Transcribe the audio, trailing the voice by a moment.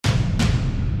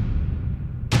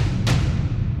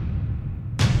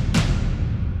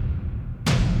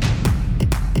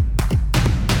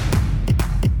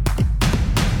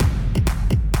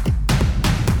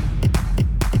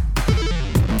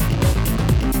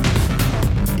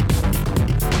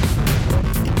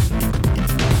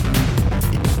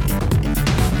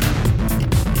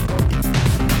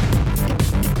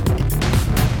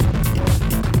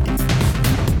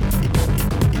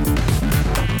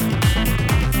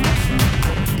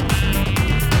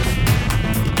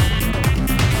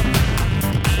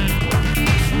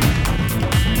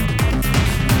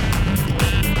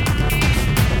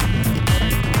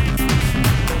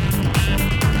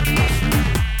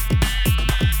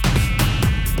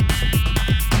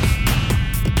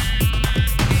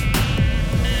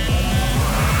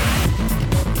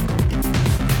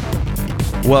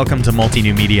Welcome to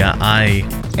Multi-New Media. I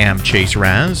am Chase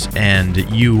Raz, and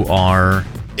you are...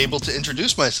 able to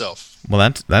introduce myself.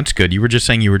 Well, that's good. You were just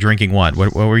saying you were drinking what?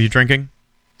 What were you drinking?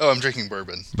 Oh, I'm drinking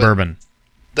bourbon. Bourbon.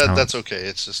 That's okay.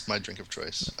 It's just my drink of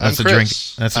choice. That's I'm a drink.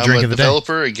 Chris. That's a drink of the day. I'm a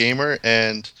developer, a gamer,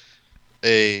 and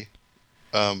a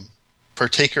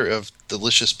partaker of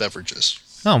delicious beverages.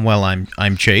 Oh, well,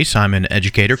 I'm Chase. I'm an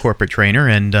educator, corporate trainer,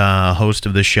 and host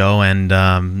of the show, and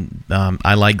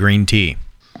I like green tea.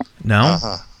 No?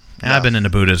 Uh-huh. No. I've been into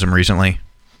Buddhism recently.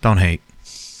 Don't hate.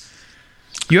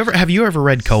 Have you ever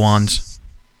read koans?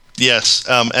 Yes.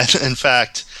 And in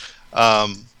fact,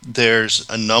 there's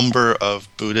a number of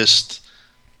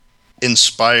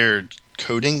Buddhist-inspired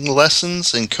coding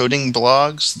lessons and coding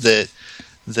blogs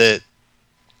that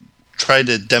try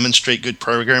to demonstrate good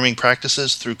programming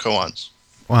practices through koans.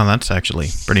 Wow, that's actually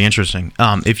pretty interesting.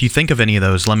 If you think of any of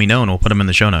those, let me know, and we'll put them in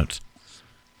the show notes.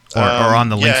 Or on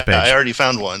the links page. I already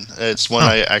found one. It's one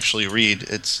I actually read.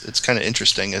 It's kind of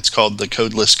interesting. It's called The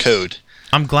Codeless Code.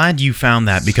 I'm glad you found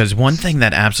that, because one thing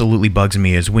that absolutely bugs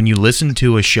me is when you listen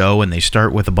to a show and they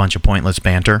start with a bunch of pointless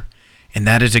banter, and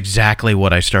that is exactly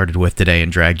what I started with today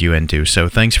and dragged you into. So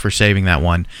thanks for saving that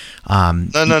one.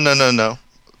 No.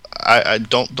 I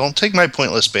don't take my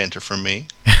pointless banter from me.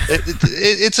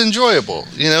 It's enjoyable.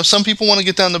 You know, some people want to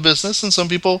get down to business, and some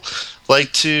people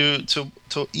like to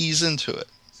ease into it.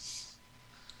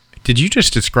 Did you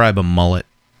just describe a mullet?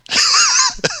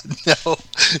 No,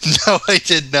 I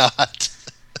did not.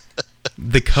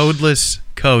 The codeless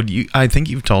code. I think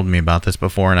you've told me about this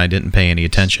before, and I didn't pay any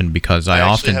attention because I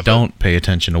often don't pay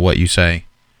attention to what you say.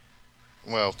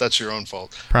 Well, that's your own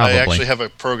fault. Probably. I actually have a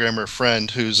programmer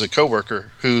friend who's a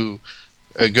coworker who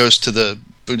goes to the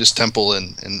Buddhist temple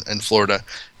in Florida,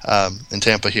 in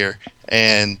Tampa here,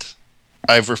 and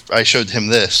I showed him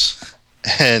this,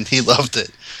 and he loved it.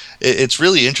 It's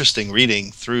really interesting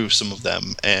reading through some of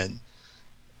them and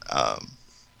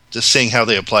just seeing how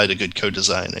they apply to good code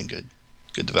design and good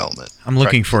development. I'm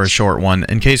looking for a short one.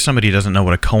 In case somebody doesn't know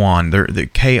what a koan, they're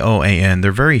K-O-A-N.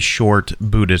 They're very short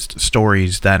Buddhist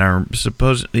stories that are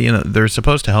they're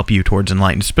supposed to help you towards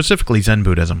enlightenment, specifically Zen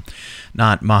Buddhism,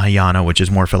 not Mahayana, which is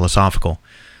more philosophical.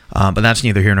 But that's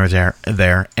neither here nor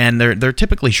there. And they're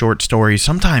typically short stories,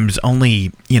 sometimes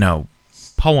only,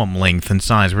 poem length and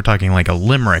size. We're talking like a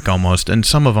limerick almost, and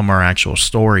some of them are actual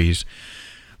stories.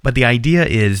 But the idea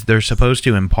is they're supposed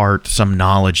to impart some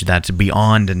knowledge that's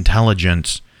beyond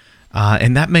intelligence,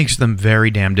 and that makes them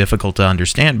very damn difficult to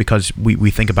understand because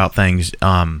we think about things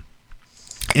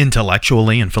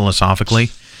intellectually and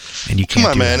philosophically, and you can't.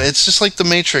 Come on, man! It's just like the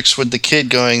Matrix with the kid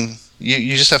going.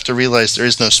 You just have to realize there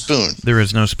is no spoon. There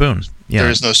is no spoon. Yeah, there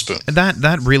is no spoon.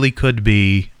 That really could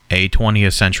be a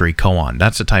 20th century koan.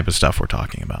 That's the type of stuff we're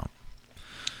talking about.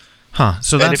 Huh.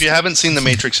 And if you haven't seen The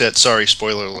Matrix yet, sorry,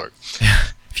 spoiler alert.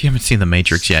 If you haven't seen The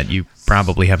Matrix yet, you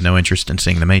probably have no interest in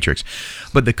seeing The Matrix.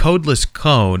 But the Codeless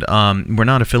Code, we're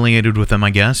not affiliated with them,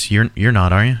 I guess. You're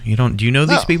not, are you? Do you know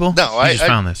these people? No, I just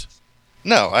found this.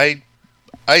 No, I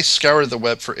scour the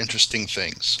web for interesting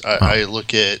things. I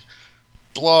look at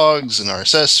blogs and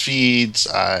RSS feeds.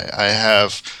 I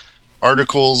have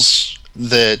articles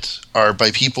that are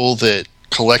by people that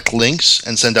collect links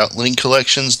and send out link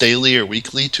collections daily or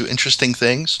weekly to interesting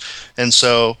things. And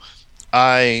so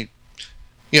I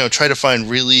try to find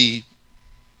really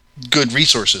good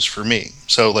resources for me.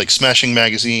 So like Smashing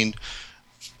Magazine,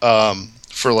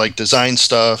 for like design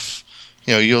stuff,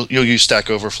 you'll use Stack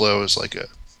Overflow as like a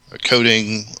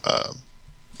coding,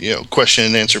 question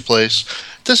and answer place.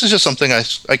 This is just something I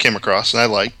came across and I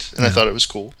liked, and I thought it was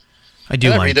cool. I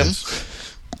do like this.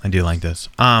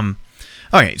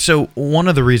 Okay, so one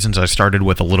of the reasons I started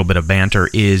with a little bit of banter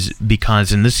is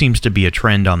because, and this seems to be a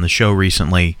trend on the show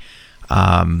recently,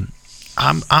 I'm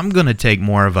going to take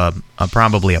more of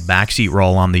probably a backseat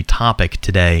role on the topic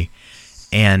today.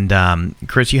 And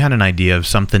Chris, you had an idea of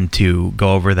something to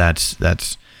go over that's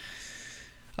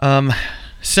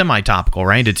semi-topical,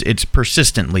 right? It's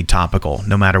persistently topical,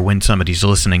 no matter when somebody's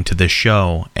listening to this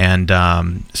show. And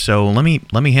so let me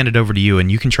hand it over to you,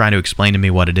 and you can try to explain to me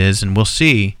what it is, and we'll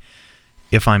see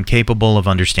if I'm capable of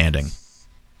understanding.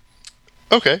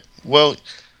 Okay. Well,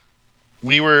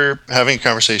 we were having a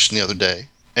conversation the other day,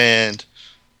 and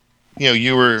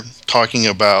you were talking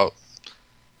about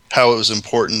how it was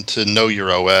important to know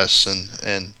your OS,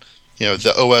 and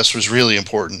the OS was really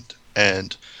important,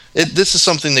 and this is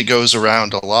something that goes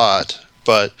around a lot,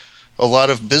 but a lot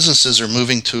of businesses are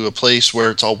moving to a place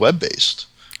where it's all web-based.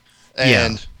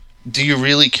 And do you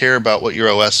really care about what your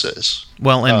OS is?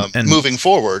 Well, and moving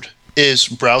forward, is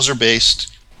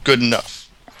browser-based good enough?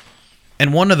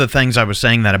 And one of the things I was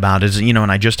saying that about is,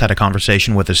 and I just had a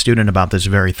conversation with a student about this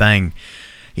very thing,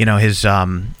 his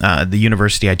the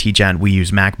university I teach at, we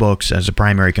use MacBooks as the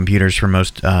primary computers for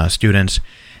most students.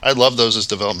 I love those as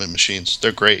development machines.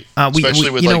 They're great,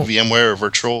 especially with like VMware or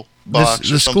Virtual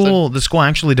Box or something. The school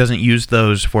actually doesn't use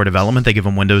those for development. They give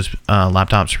them Windows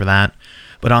laptops for that.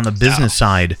 But on the business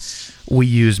side, we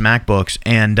use MacBooks,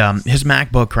 and his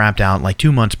MacBook crapped out like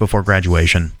 2 months before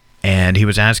graduation, and he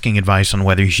was asking advice on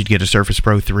whether he should get a Surface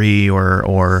Pro 3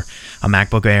 or a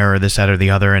MacBook Air or this, that, or the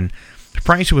other, and the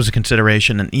price was a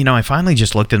consideration. And, I finally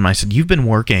just looked at him and I said, you've been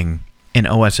working in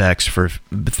OS X for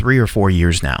 3 or 4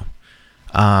 years now.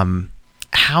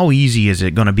 How easy is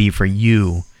it going to be for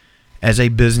you as a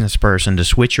business person to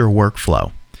switch your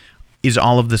workflow? Is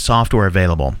all of the software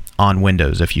available on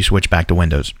Windows if you switch back to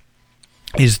Windows?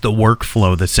 Is the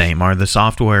workflow the same? Are the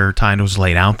software titles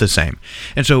laid out the same?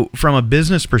 And so from a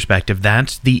business perspective,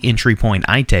 that's the entry point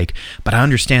I take. But I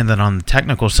understand that on the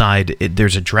technical side,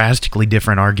 there's a drastically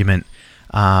different argument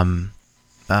that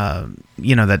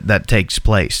takes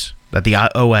place, that the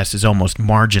OS is almost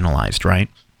marginalized, right?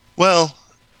 Well,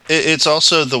 it's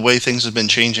also the way things have been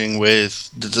changing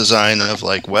with the design of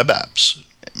like web apps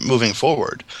moving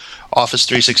forward. Office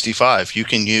 365, you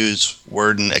can use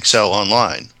Word and Excel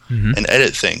online and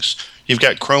edit things. You've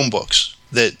got Chromebooks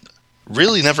that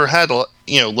really never had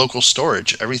local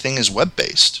storage. Everything is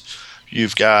web-based.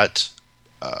 You've got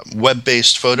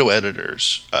web-based photo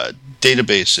editors,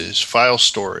 databases, file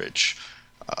storage,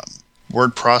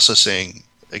 word processing,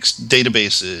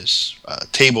 databases,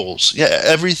 tables,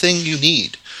 everything you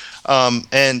need.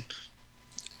 And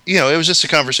it was just a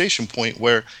conversation point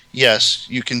where, yes,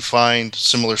 you can find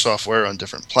similar software on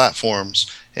different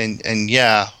platforms, and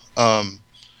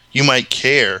you might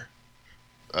care,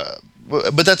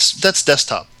 but that's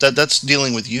desktop. That's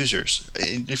dealing with users.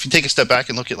 If you take a step back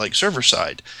and look at like server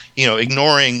side,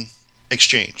 ignoring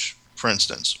Exchange, for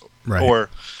instance, right, or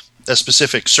a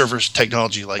specific server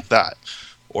technology like that,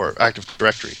 or Active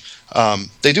Directory,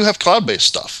 they do have cloud-based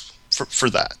stuff for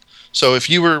that. So if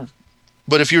you're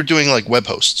doing like web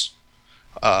hosts,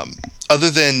 other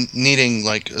than needing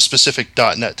like a specific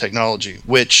 .NET technology,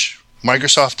 which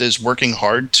Microsoft is working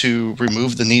hard to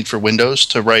remove the need for Windows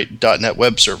to write .NET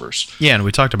web servers. Yeah, and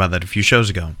we talked about that a few shows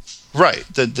ago. Right.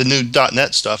 The new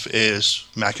 .NET stuff is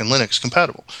Mac and Linux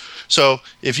compatible. So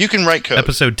if you can write code...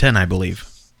 Episode 10, I believe.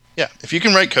 Yeah, if you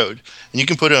can write code, and you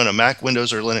can put it on a Mac,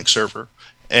 Windows, or Linux server,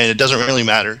 and it doesn't really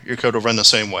matter, your code will run the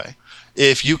same way.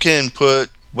 If you can put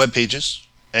web pages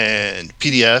and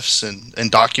PDFs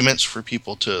and documents for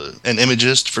people and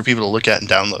images for people to look at and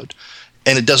download,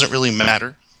 and it doesn't really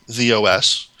matter the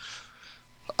OS,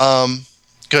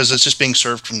 because it's just being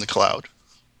served from the cloud.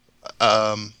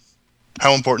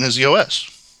 How important is the OS?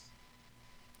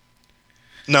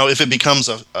 Now, if it becomes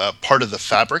a part of the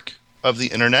fabric of the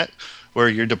internet, where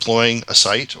you're deploying a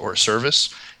site or a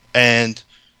service, and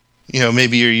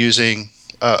maybe you're using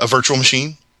a virtual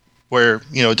machine, where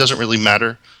it doesn't really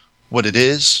matter what it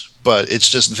is, but it's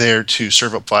just there to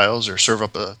serve up files or serve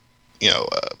up an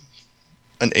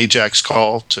AJAX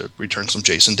call to return some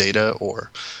JSON data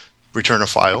or return a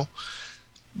file.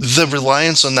 The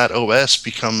reliance on that OS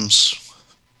becomes,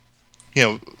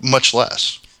 much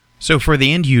less. So for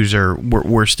the end user,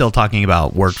 we're still talking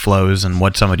about workflows and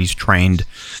what somebody's trained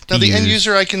to Now, the use. end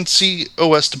user, I can see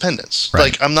OS dependence. Right.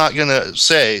 Like, I'm not going to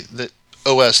say that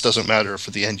OS doesn't matter for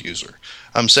the end user.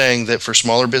 I'm saying that for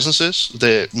smaller businesses,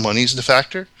 that money's the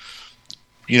factor.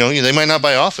 They might not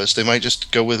buy Office. They might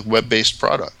just go with web-based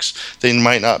products. They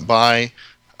might not buy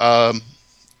an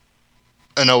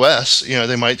OS.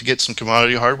 They might get some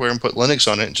commodity hardware and put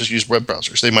Linux on it and just use web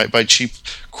browsers. They might buy cheap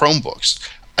Chromebooks.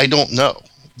 I don't know.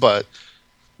 But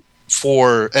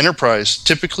for enterprise,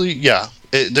 typically,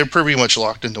 they're pretty much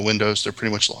locked into Windows. They're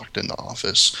pretty much locked into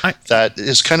Office. That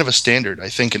is kind of a standard, I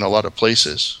think, in a lot of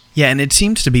places. Yeah, and it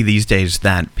seems to be these days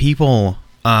that people,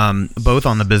 both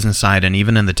on the business side and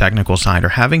even in the technical side, are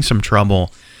having some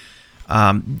trouble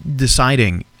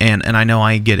deciding, and I know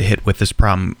I get hit with this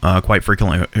problem quite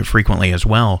frequently as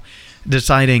well,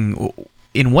 deciding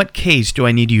in what case do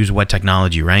I need to use what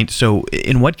technology, right? So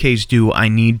in what case do I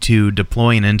need to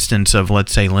deploy an instance of,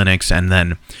 let's say, Linux and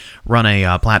then run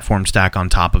a platform stack on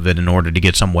top of it in order to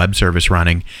get some web service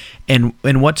running? And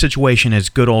in what situation is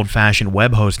good old-fashioned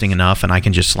web hosting enough and I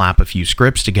can just slap a few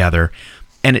scripts together?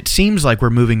 And it seems like we're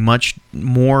moving much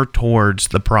more towards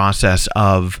the process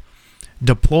of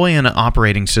deploy an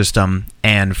operating system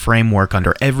and framework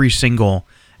under every single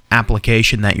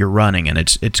application that you're running, and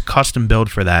it's custom built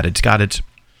for that. It's got its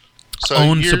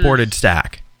own supported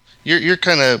stack. You're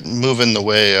kind of moving the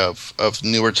way of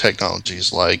newer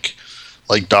technologies like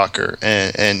Docker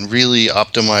and really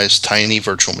optimized tiny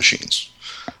virtual machines.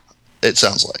 It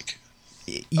sounds like,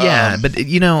 Yeah, but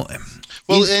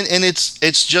Well, and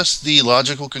it's just the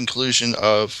logical conclusion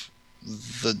of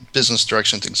the business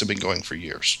direction things have been going for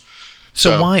years.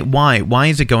 So why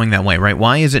is it going that way, right?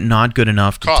 Why is it not good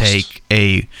enough to take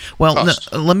a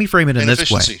let me frame it in this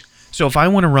way. So if I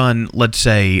want to run, let's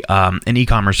say, an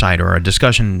e-commerce site or a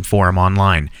discussion forum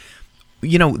online,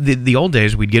 the old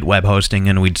days we'd get web hosting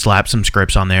and we'd slap some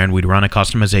scripts on there and we'd run a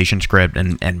customization script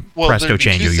and presto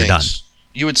change, you're done.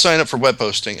 You would sign up for web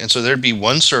hosting, and so there'd be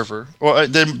one server, or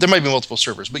there might be multiple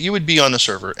servers, but you would be on a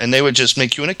server, and they would just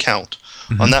make you an account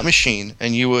on that machine,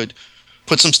 and you would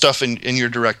put some stuff in your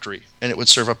directory, and it would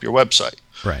serve up your website.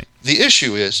 Right. The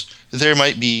issue is there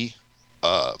might be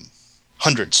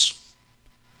hundreds,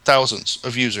 thousands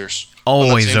of users.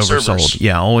 Always oversold. Servers.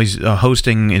 Yeah, always.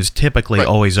 Hosting is typically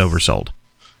always oversold.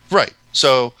 Right.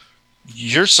 So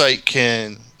your site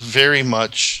can very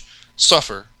much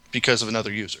suffer because of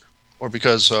another user, or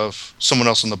because of someone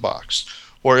else in the box,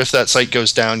 or if that site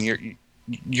goes down, you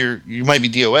might be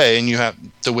DOA and you have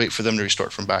to wait for them to restore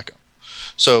from backup.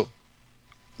 So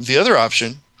the other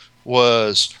option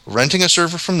was renting a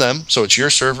server from them, so it's your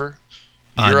server,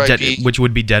 your IP, which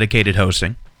would be dedicated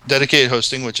hosting. Dedicated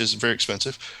hosting, which is very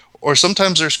expensive, or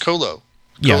sometimes there's colo.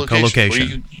 Co-location.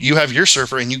 Where you have your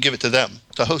server and you give it to them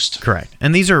to host. Correct.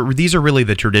 And these are really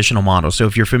the traditional models. So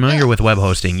if you're familiar with web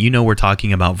hosting, we're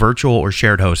talking about virtual or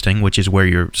shared hosting, which is where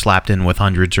you're slapped in with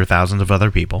hundreds or thousands of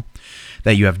other people.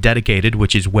 That you have dedicated,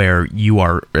 which is where you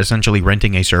are essentially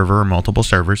renting a server or multiple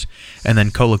servers. And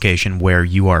then co-location, where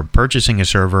you are purchasing a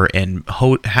server and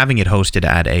having it hosted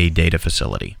at a data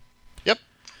facility. Yep.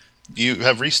 You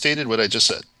have restated what I just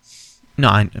said. No,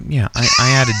 I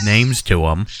added names to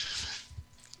them.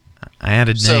 I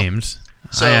added names.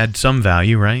 I add some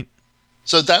value, right?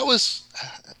 So that was,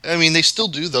 they still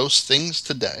do those things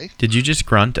today. Did you just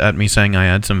grunt at me saying I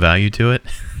add some value to it?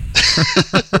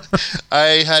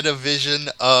 I had a vision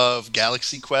of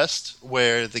Galaxy Quest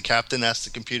where the captain asks the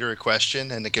computer a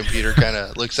question and the computer kind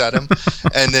of looks at him,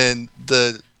 and then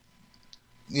the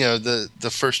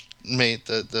first mate,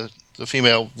 the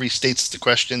female restates the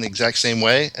question the exact same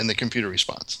way, and the computer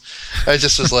responds. I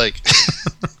just was like...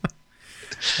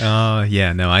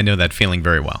 I know that feeling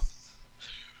very well.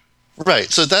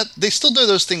 Right, so that they still do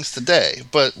those things today,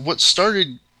 but what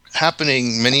started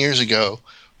happening many years ago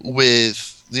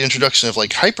with the introduction of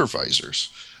hypervisors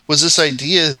was this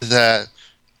idea that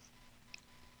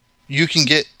you can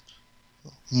get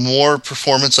more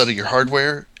performance out of your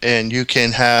hardware and you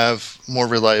can have more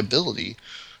reliability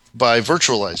by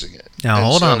virtualizing it. Now,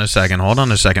 hold on a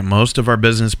second. Most of our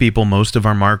business people, most of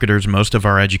our marketers, most of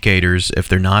our educators, if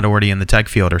they're not already in the tech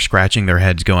field, are scratching their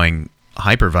heads going,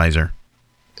 hypervisor.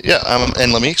 Yeah,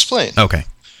 and let me explain. Okay.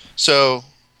 So,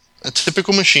 a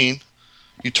typical machine,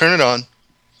 you turn it on,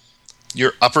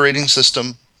 your operating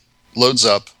system loads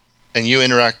up, and you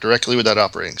interact directly with that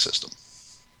operating system.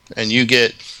 And you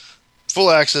get full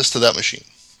access to that machine.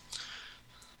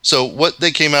 So, what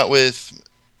they came out with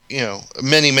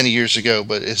many, many years ago,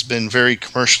 but it's been very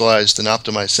commercialized and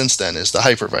optimized since then, is the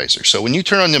hypervisor. So when you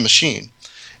turn on the machine,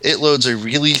 it loads a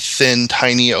really thin,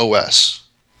 tiny OS,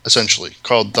 essentially,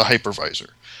 called the hypervisor.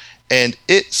 And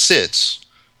it sits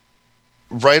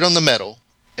right on the metal,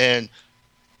 and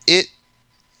it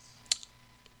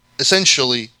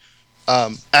essentially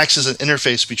acts as an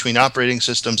interface between operating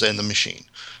systems and the machine.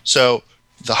 So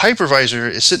the hypervisor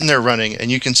is sitting there running, and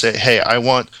you can say, hey, I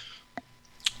want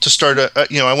to start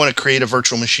I want to create a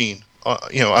virtual machine.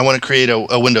 I want to create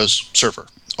a Windows server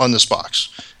on this box.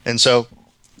 And so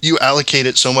you allocate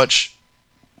it so much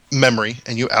memory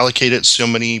and you allocate it so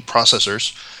many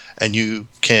processors, and you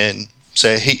can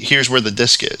say, hey, here's where the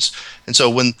disk is. And so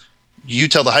when you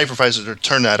tell the hypervisor to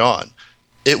turn that on,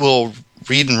 it will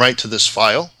read and write to this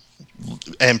file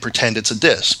and pretend it's a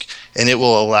disk. And it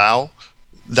will allow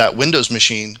that Windows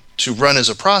machine to run as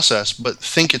a process, but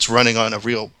think it's running on a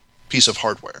real piece of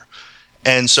hardware.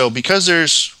 And so because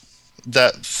there's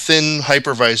that thin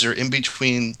hypervisor in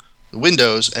between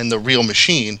Windows and the real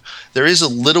machine, there is a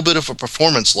little bit of a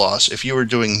performance loss if you were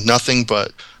doing nothing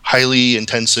but highly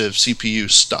intensive CPU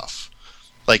stuff,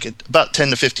 like about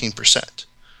 10 to 15%.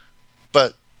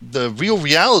 But the real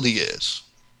reality is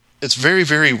it's very,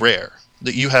 very rare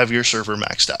that you have your server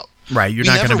maxed out. Right, we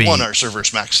never want our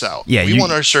servers maxed out. Yeah, we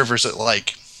want our servers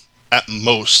at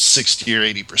most 60 or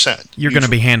 80%. You're going to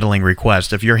be handling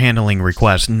requests. If you're handling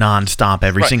requests nonstop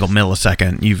every single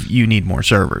millisecond, you need more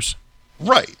servers.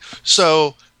 Right.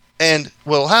 So, and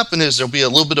what'll happen is there'll be a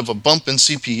little bit of a bump in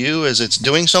CPU as it's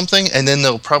doing something, and then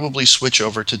they'll probably switch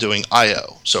over to doing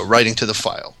I/O, so writing to the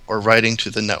file or writing to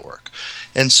the network.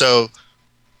 And so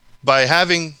by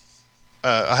having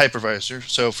a hypervisor.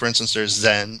 So, for instance, there's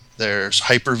Zen, there's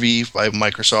Hyper-V by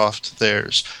Microsoft,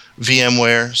 there's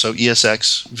VMware, so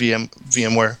ESX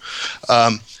VMware.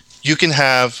 You can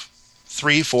have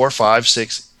 3, 4, 5,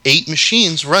 6, 8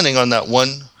 machines running on that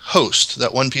one host,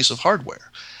 that one piece of hardware.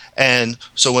 And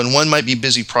so when one might be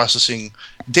busy processing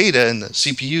data and the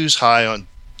CPU's high on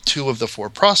 2 of the 4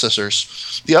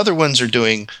 processors, the other ones are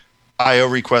doing I/O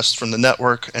requests from the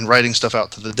network and writing stuff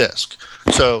out to the disk.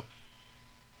 So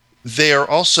they are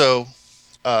also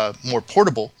more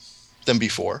portable than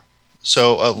before.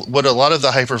 So what a lot of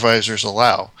the hypervisors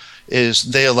allow is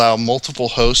they allow multiple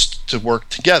hosts to work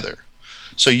together.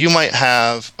 So you might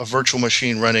have a virtual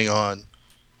machine running on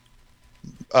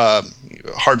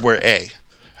hardware A,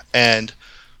 and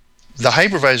the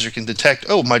hypervisor can detect,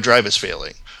 oh, my drive is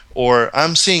failing, or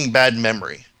I'm seeing bad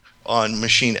memory on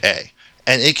machine A,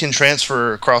 and it can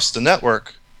transfer across the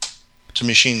network to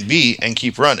machine B and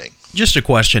keep running. Just a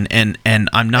question, and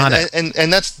I'm not, and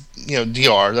that's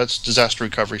DR, that's disaster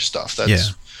recovery stuff.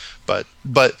 That's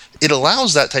but it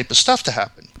allows that type of stuff to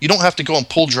happen. You don't have to go and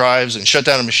pull drives and shut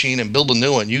down a machine and build a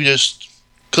new one. You just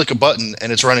click a button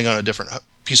and it's running on a different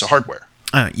piece of hardware.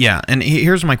 And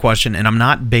here's my question, and I'm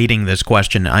not baiting this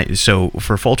question. So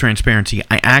for full transparency,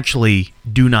 I actually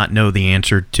do not know the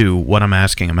answer to what I'm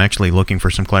asking. I'm actually looking for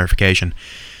some clarification.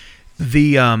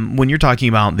 The when you're talking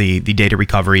about the data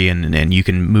recovery and you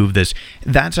can move this,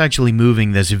 that's actually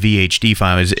moving this VHD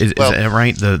file. Is that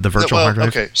right? The virtual hard drive?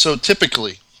 Okay, so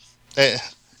typically,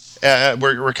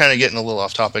 we're kind of getting a little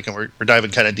off topic, and we're diving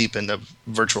kind of deep into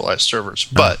virtualized servers.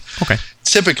 But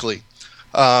typically,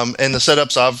 in the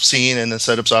setups I've seen and the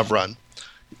setups I've run,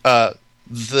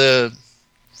 the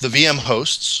VM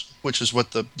hosts, which is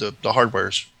what the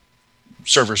hardware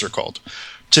servers are called,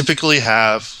 typically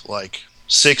have like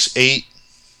 6, 8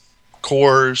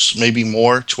 cores, maybe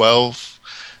more, 12.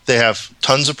 They have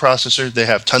tons of processors. They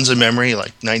have tons of memory,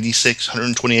 like 96,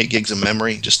 128 gigs of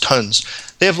memory, just tons.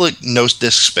 They have like no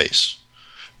disk space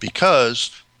because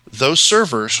those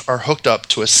servers are hooked up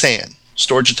to a SAN,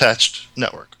 storage attached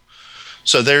network.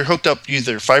 So they're hooked up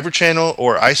either Fiber Channel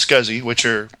or iSCSI, which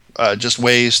are just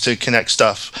ways to connect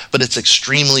stuff, but it's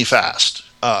extremely fast,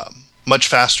 much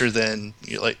faster than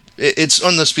it's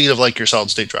on the speed of like your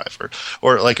solid state drive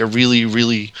or like a really,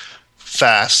 really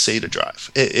fast SATA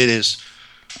drive. It is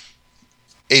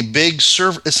a big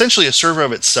server, essentially a server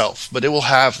of itself, but it will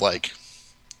have like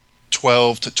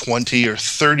 12 to 20 or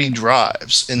 30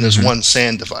 drives in this one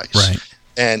SAN device. Right.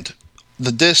 And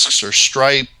the disks are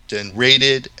striped and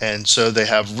rated, and so they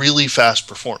have really fast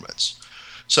performance.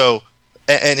 So,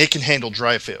 and it can handle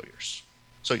drive failures.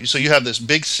 So you have this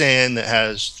big SAN that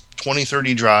has 20,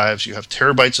 30 drives, you have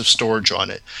terabytes of storage on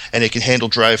it, and it can handle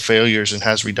drive failures and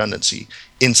has redundancy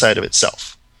inside of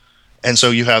itself. And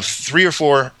so you have 3 or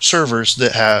 4 servers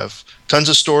that have tons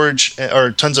of storage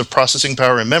or tons of processing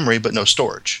power and memory, but no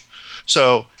storage.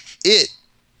 So it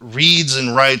reads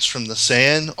and writes from the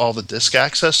SAN all the disk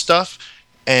access stuff,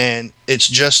 and it's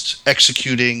just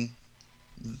executing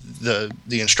the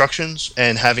instructions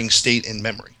and having state in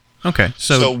memory. Okay.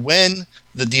 So when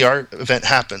the DR event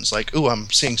happens, like, ooh, I'm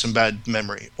seeing some bad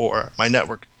memory, or my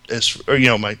network is, or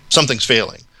something's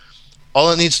failing, all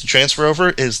it needs to transfer over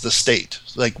is the state.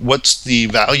 Like, what's the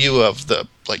value of the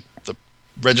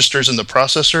registers in the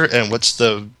processor, and what's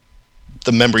the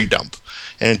memory dump,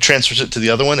 and it transfers it to the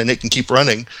other one, and it can keep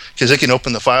running because it can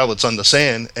open the file that's on the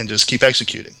SAN and just keep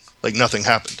executing like nothing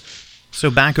happened. So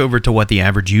back over to what the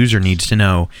average user needs to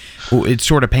know. It's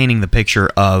sort of painting the picture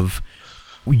of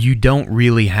you don't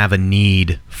really have a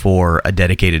need for a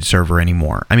dedicated server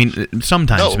anymore. I mean,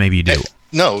 sometimes maybe you do.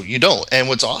 No, you don't. And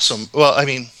what's awesome, well, I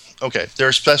mean, okay, there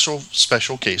are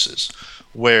special cases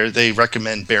where they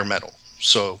recommend bare metal.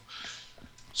 So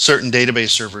certain database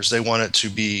servers, they want it to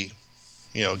be,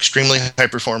 extremely high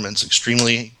performance,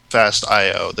 extremely fast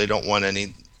I/O. They don't want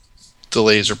any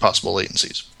delays or possible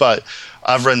latencies. But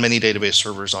I've run many database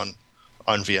servers on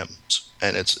VMs,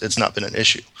 and it's not been an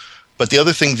issue. But the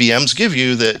other thing VMs give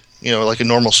you that, like a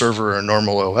normal server or a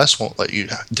normal OS won't let you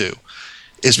do,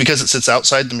 is because it sits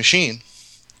outside the machine,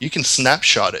 you can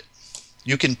snapshot it.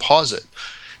 You can pause it.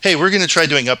 Hey, we're going to try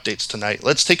doing updates tonight.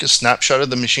 Let's take a snapshot of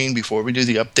the machine before we do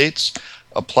the updates,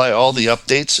 apply all the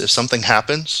updates. If something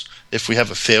happens, if we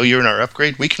have a failure in our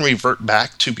upgrade, we can revert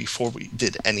back to before we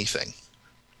did anything.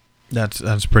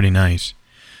 That's pretty nice.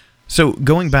 So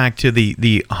going back to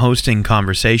the hosting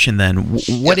conversation, then,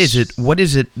 what is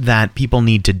it that people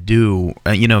need to do?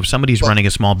 If somebody's running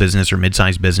a small business or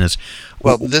mid-sized business.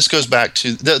 Well, this goes back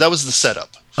to that was the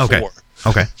setup. Okay.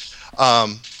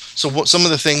 So some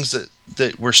of the things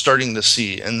that we're starting to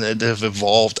see and that have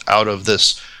evolved out of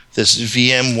this this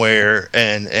VMware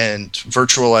and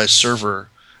virtualized server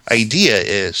idea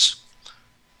is,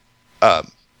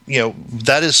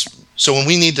 that is, so when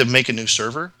we need to make a new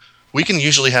server, we can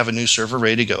usually have a new server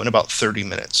ready to go in about 30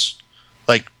 minutes.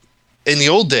 Like in the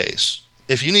old days,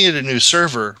 if you needed a new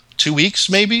server, 2 weeks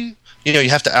maybe, you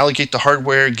have to allocate the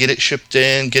hardware, get it shipped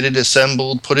in, get it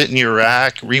assembled, put it in your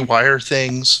rack, rewire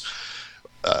things,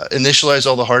 initialize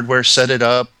all the hardware, set it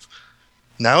up.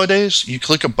 Nowadays, you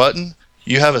click a button,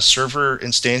 you have a server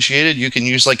instantiated. You can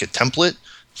use like a template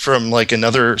from like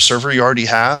another server you already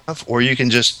have, or you can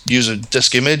just use a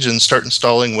disk image and start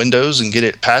installing Windows and get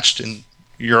it patched and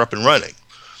you're up and running.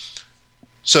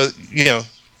 So,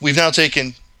 we've now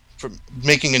taken from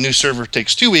making a new server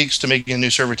takes 2 weeks to making a new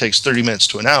server takes 30 minutes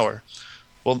to an hour.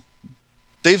 Well,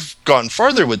 they've gone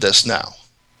farther with this now.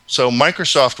 So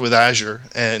Microsoft with Azure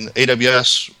and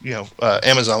AWS,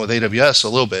 Amazon with AWS a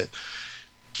little bit.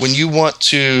 When you want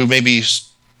to maybe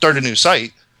start a new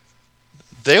site,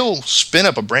 they'll spin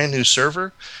up a brand new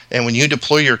server, and when you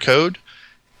deploy your code,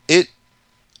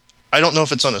 I don't know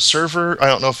if it's on a server, I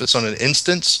don't know if it's on an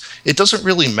instance, it doesn't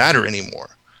really matter anymore.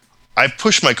 I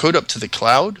push my code up to the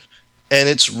cloud, and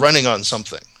it's running on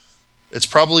something. It's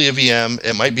probably a VM,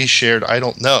 it might be shared, I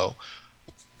don't know.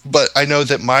 But I know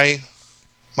that my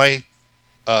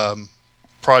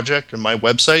project and my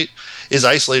website is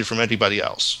isolated from anybody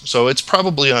else. So it's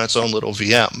probably on its own little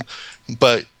VM,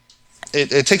 but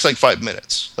it takes like 5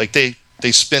 minutes. Like they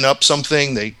spin up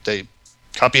something, they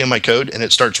copy in my code, and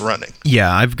it starts running.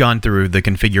 Yeah, I've gone through the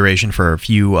configuration for a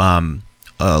few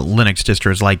Linux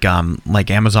distros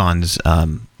like Amazon's,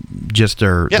 just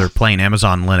their plain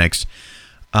Amazon Linux.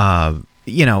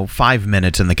 5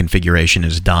 minutes and the configuration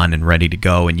is done and ready to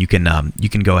go, and you can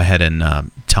go ahead and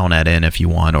telnet in if you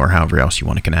want, or however else you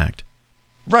want to connect.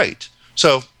 Right.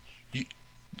 So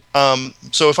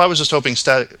if I was just hosting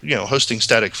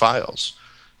static files,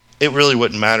 it really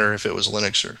wouldn't matter if it was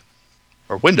Linux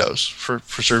or Windows for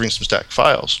serving some static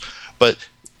files. But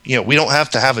we don't have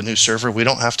to have a new server. We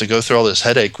don't have to go through all this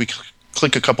headache. We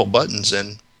click a couple buttons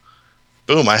and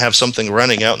boom, I have something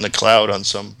running out in the cloud on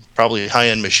some probably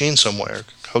high-end machine somewhere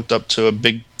hooked up to a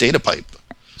big data pipe.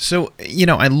 So,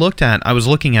 I was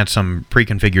looking at some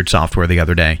pre-configured software the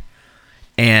other day.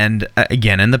 And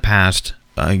again, in the past,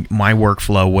 my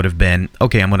workflow would have been,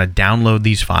 okay, I'm going to download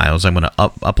these files. I'm going to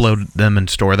upload them and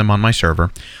store them on my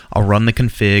server. I'll run the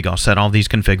config. I'll set all these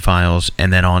config files,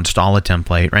 and then I'll install a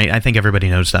template, right? I think everybody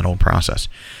knows that whole process.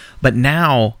 But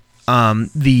now,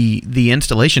 the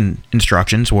installation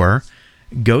instructions were,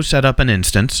 go set up an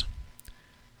instance,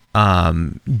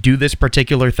 do this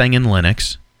particular thing in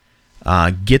Linux,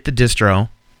 get the distro,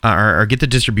 or get the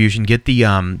distribution, get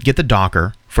the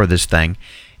Docker for this thing.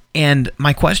 And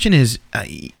my question is,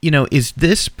 is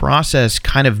this process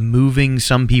kind of moving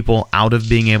some people out of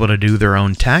being able to do their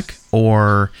own tech,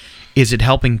 or is it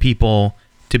helping people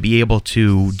to be able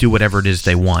to do whatever it is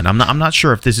they want? I'm not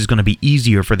sure if this is going to be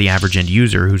easier for the average end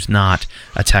user who's not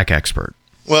a tech expert.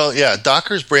 Well, yeah,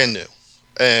 Docker's brand new,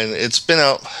 and it's been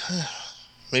out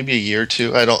maybe a year or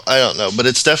two. I don't know, but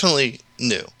it's definitely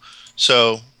new.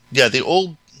 So yeah, the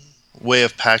old way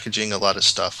of packaging a lot of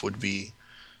stuff would be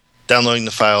downloading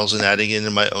the files and adding it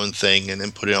into my own thing and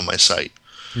then put it on my site.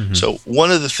 Mm-hmm. So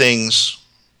one of the things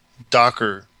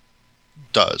Docker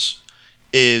does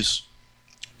is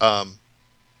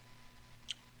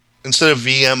instead of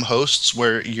VM hosts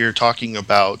where you're talking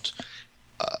about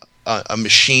a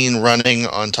machine running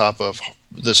on top of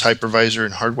this hypervisor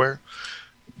and hardware,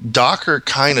 Docker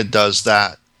kind of does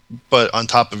that, but on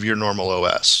top of your normal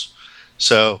OS.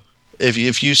 So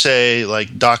if you say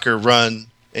like Docker run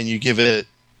and you give it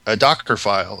a Docker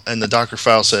file and the Docker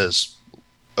file says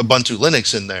Ubuntu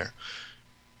Linux in there,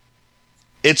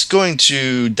 it's going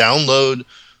to download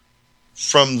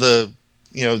from the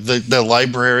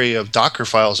library of Docker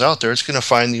files out there. It's going to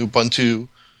find the Ubuntu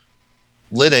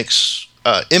Linux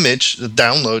image,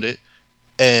 download it,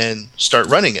 and start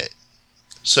running it.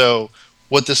 So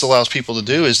what this allows people to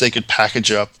do is they could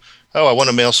package up, I want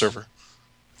a mail server.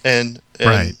 And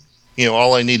right.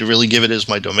 All I need to really give it is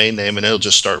my domain name and it'll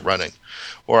just start running.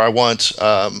 Or I want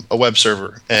a web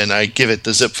server and I give it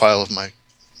the zip file of my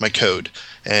code,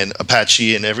 and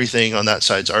Apache and everything on that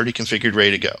side is already configured,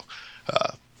 ready to go.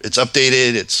 It's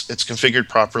updated, it's configured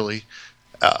properly.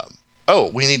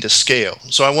 We need to scale.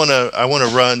 So I want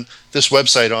to run this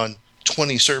website on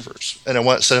 20 servers, and I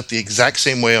want it set up the exact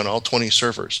same way on all 20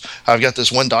 servers. I've got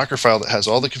this one Docker file that has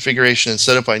all the configuration and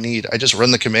setup I need. I just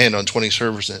run the command on 20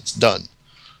 servers and it's done.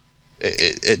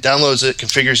 It downloads it,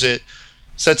 configures it,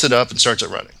 sets it up, and starts it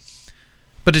running.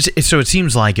 But so it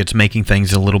seems like it's making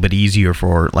things a little bit easier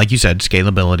for, like you said,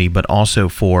 scalability, but also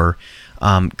for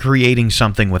creating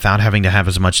something without having to have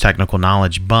as much technical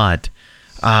knowledge. But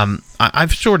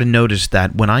I've sort of noticed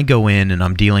that when I go in and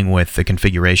I'm dealing with the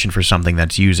configuration for something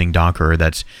that's using Docker,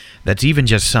 that's even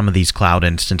just some of these cloud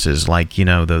instances, like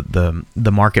the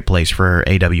marketplace for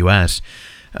AWS.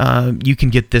 You can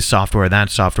get this software, that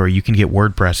software, you can get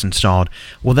WordPress installed.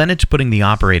 Well, then it's putting the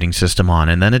operating system on,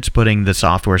 and then it's putting the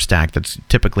software stack that's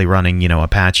typically running,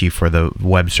 Apache for the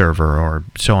web server or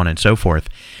so on and so forth.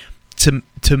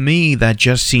 To me, that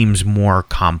just seems more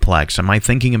complex. Am I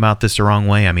thinking about this the wrong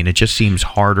way? I mean, it just seems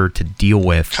harder to deal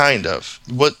with. Kind of.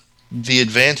 What the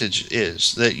advantage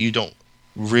is that you don't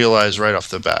realize right off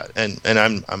the bat, and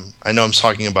I know I'm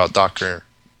talking about Docker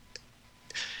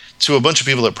to a bunch of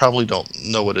people that probably don't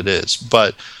know what it is,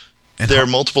 but there are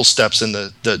multiple steps in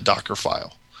the Docker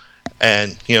file.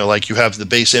 And, like you have the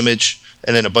base image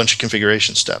and then a bunch of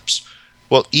configuration steps.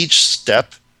 Well, each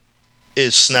step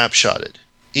is snapshotted.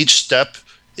 Each step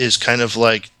is kind of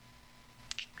like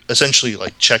essentially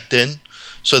like checked in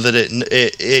so that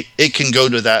it can go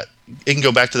to that, it can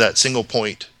go back to that single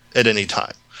point at any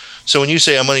time. So when you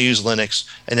say I'm going to use Linux,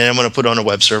 and then I'm going to put on a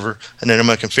web server, and then I'm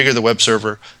going to configure the web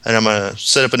server, and I'm going to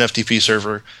set up an FTP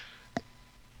server,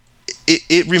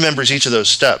 it remembers each of those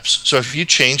steps. So if you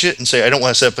change it and say, I don't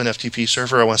want to set up an FTP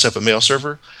server, I want to set up a mail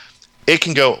server, it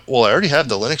can go, well, I already have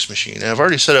the Linux machine, and I've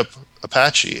already set up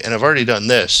Apache, and I've already done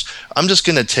this. I'm just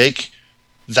going to take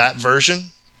that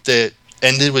version that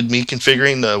ended with me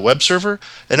configuring the web server,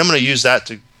 and I'm going to use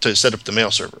that to set up the mail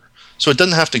server. So it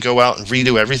doesn't have to go out and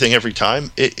redo everything every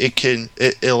time.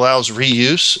 It allows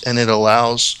reuse, and it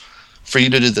allows for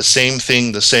you to do the same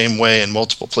thing the same way in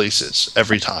multiple places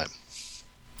every time.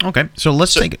 Okay, so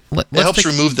it helps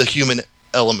remove the human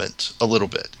element a little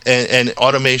bit, and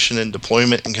automation and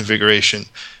deployment and configuration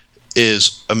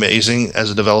is amazing as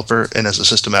a developer and as a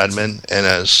system admin and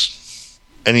as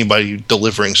anybody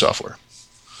delivering software.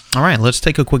 All right, let's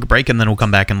take a quick break, and then we'll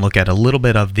come back and look at a little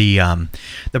bit of the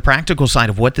practical side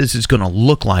of what this is going to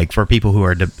look like for people who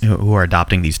are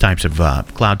adopting these types of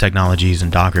cloud technologies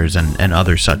and Dockers and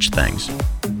other such things.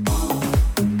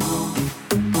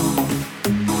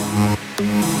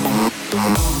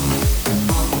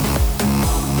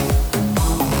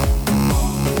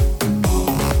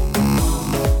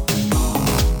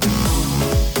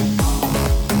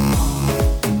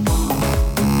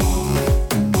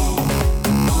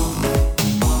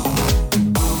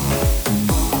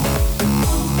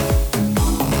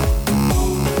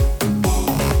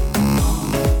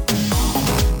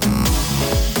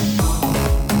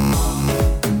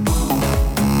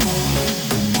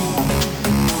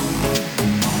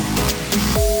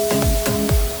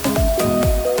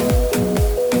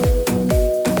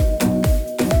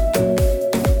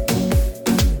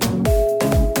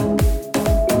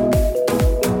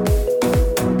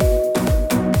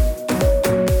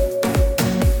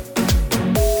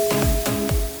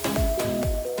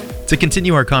 To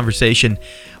continue our conversation,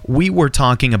 we were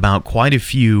talking about quite a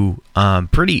few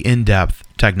pretty in-depth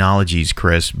technologies,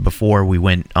 Chris, before we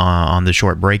went on the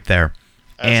short break there.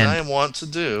 As I want to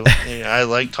do. I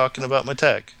like talking about my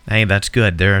tech. Hey, that's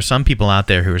good. There are some people out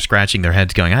there who are scratching their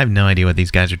heads going, I have no idea what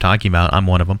these guys are talking about. I'm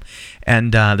one of them.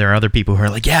 And there are other people who are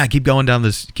like, yeah, keep going down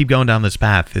this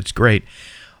path. It's great.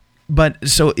 But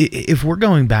so if we're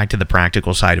going back to the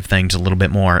practical side of things a little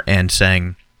bit more and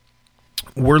saying,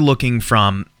 we're looking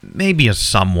from maybe a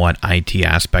somewhat IT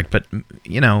aspect, but,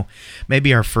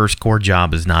 maybe our first core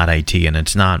job is not IT, and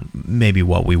it's not maybe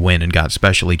what we went and got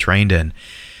specially trained in.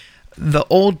 The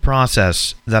old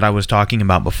process that I was talking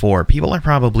about before, people are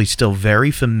probably still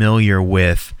very familiar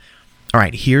with, all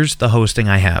right, here's the hosting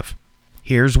I have.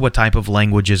 Here's what type of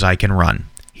languages I can run.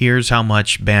 Here's how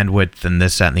much bandwidth and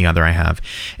this, that, and the other I have.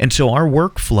 And so our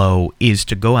workflow is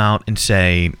to go out and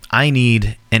say, I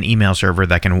need an email server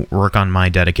that can work on my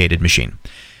dedicated machine.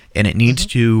 And it needs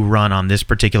to run on this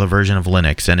particular version of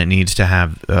Linux, and it needs to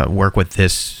have work with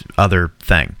this other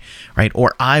thing, right?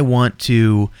 Or I want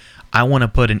to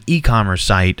put an e-commerce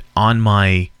site on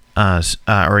my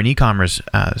or an e-commerce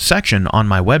section on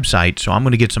my website, so I'm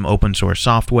going to get some open source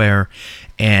software,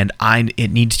 and it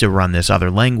needs to run this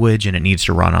other language, and it needs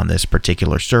to run on this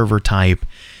particular server type.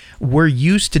 We're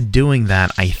used to doing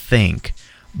that, I think,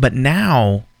 but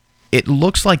now it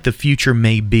looks like the future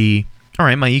may be, all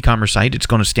right, my e-commerce site, it's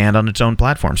going to stand on its own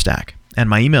platform stack, and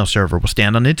my email server will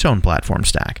stand on its own platform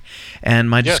stack, and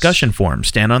my discussion forums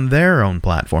stand on their own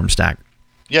platform stack.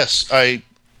 Yes,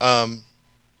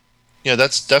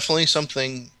 that's definitely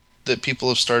something that people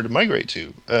have started to migrate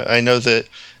to. I know that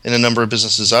in a number of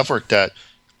businesses I've worked at,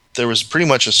 there was pretty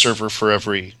much a server for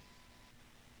every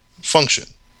function.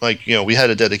 Like, we had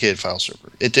a dedicated file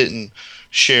server. It didn't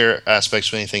share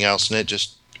aspects with anything else, and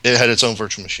it had its own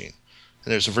virtual machine.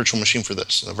 And there's a virtual machine for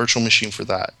this and a virtual machine for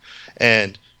that.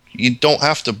 And you don't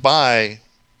have to buy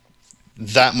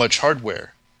that much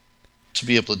hardware to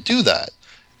be able to do that.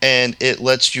 And it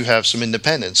lets you have some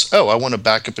independence. Oh, I want to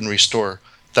back up and restore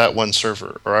that one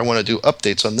server, or I want to do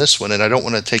updates on this one, and I don't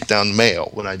want to take down mail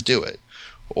when I do it.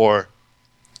 Or,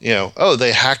 oh,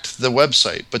 they hacked the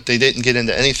website, but they didn't get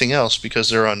into anything else because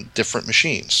they're on different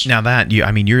machines. Now that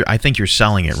I think you're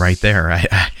selling it right there.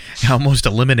 I almost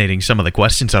eliminating some of the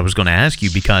questions I was going to ask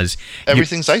you, because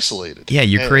everything's isolated. Yeah,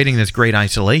 you're creating this great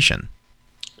isolation.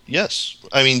 Yes,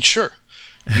 sure.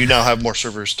 You now have more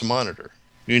servers to monitor.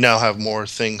 You now have more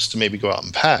things to maybe go out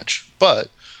and patch. But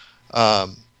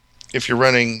if you're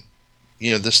running,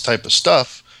 this type of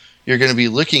stuff, you're going to be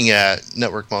looking at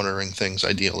network monitoring things.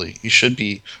 Ideally, you should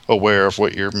be aware of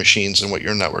what your machines and what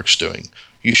your network's doing.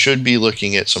 You should be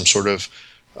looking at some sort of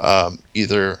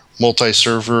either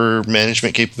multi-server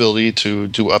management capability to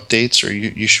do updates, or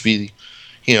you should be,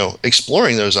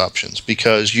 exploring those options,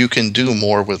 because you can do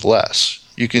more with less.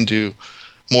 You can do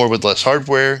more with less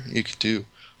hardware. You can do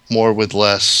more with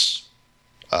less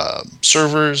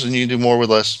servers, and you do more with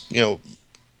less,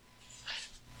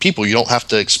 people. You don't have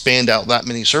to expand out that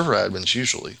many server admins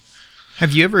usually.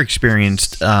 Have you ever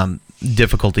experienced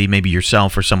difficulty, maybe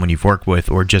yourself or someone you've worked with,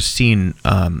 or just seen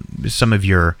some of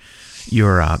your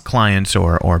clients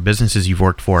or businesses you've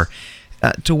worked for,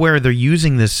 to where they're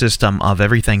using this system of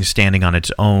everything standing on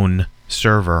its own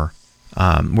server?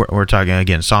 We're talking,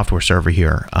 again, software server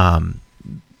here.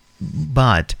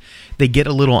 But they get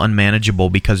a little unmanageable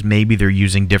because maybe they're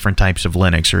using different types of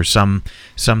Linux, or some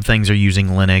things are using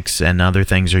Linux and other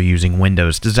things are using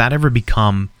Windows. Does that ever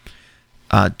become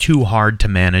too hard to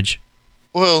manage?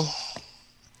 Well,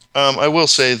 I will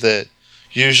say that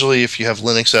usually if you have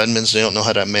Linux admins, they don't know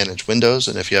how to manage Windows,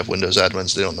 and if you have Windows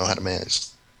admins, they don't know how to manage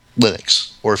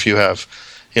Linux. Or if you have,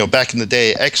 back in the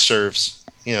day, Xserves,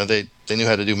 they knew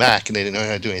how to do Mac and they didn't know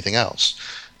how to do anything else.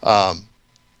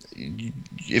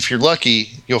 If you're lucky,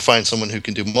 you'll find someone who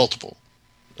can do multiple,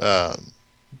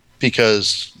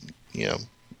 because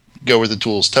go where the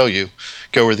tools tell you,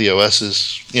 go where the OS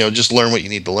is. Just learn what you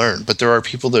need to learn. But there are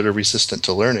people that are resistant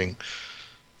to learning.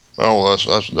 Oh,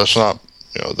 that's not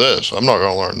this. I'm not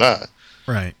going to learn that.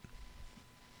 Right.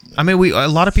 A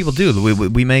lot of people do.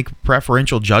 We make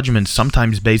preferential judgments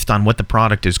sometimes based on what the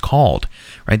product is called,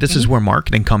 right? This is where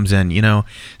marketing comes in.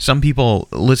 Some people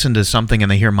listen to something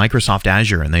and they hear Microsoft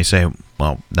Azure and they say,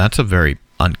 well, that's a very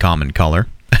uncommon color,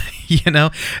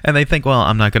 and they think, well,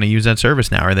 I'm not going to use that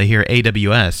service now. Or they hear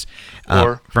AWS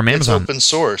or from Amazon. It's open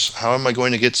source. How am I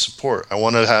going to get support? I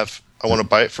want to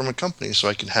buy it from a company so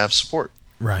I can have support.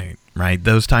 Right.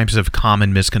 Those types of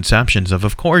common misconceptions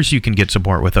of course you can get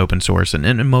support with open source, and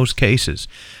in most cases,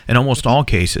 in almost all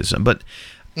cases. But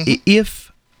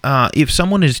if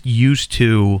someone is used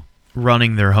to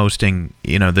running their hosting,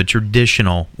 the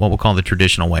traditional, what we'll call the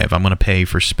traditional way of, I'm going to pay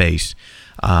for space,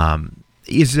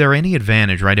 is there any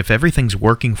advantage, right? If everything's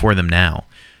working for them now,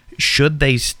 should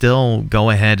they still go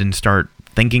ahead and start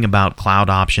thinking about cloud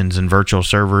options and virtual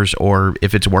servers, or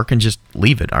if it's working, just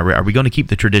leave it? Are we going to keep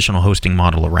the traditional hosting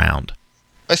model around?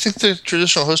 I think the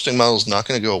traditional hosting model is not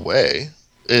going to go away.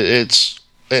 It's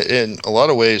in a lot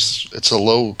of ways, it's a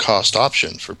low cost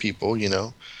option for people.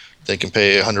 They can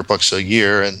pay $100 a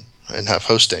year and have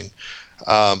hosting.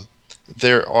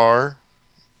 There are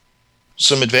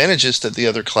some advantages to the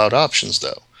other cloud options,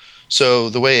 though. So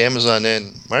the way Amazon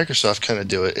and Microsoft kind of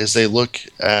do it is they look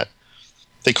at,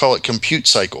 they call it compute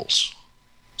cycles.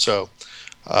 So,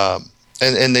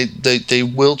 and they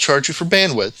will charge you for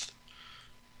bandwidth.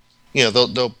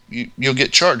 You'll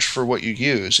get charged for what you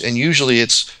use, and usually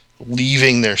it's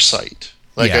leaving their site.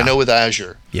 I know with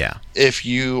Azure,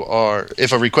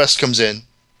 if a request comes in,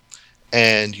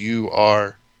 and you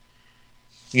are,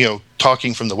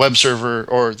 talking from the web server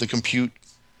or the compute,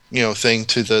 thing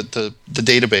to the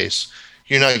database,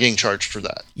 you're not getting charged for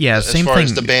that. Yeah, as far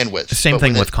as the bandwidth. Same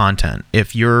thing with content.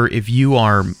 If you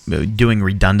are doing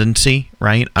redundancy,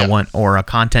 right? Or a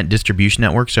content distribution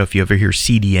network. So if you ever hear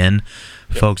CDN,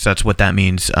 folks, that's what that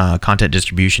means. Content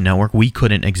distribution network. We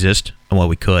couldn't exist. Well,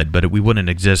 we could, but we wouldn't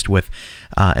exist with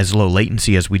as low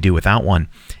latency as we do without one.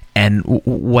 And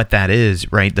what that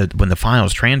is, right? When the file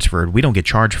is transferred, we don't get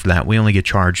charged for that. We only get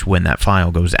charged when that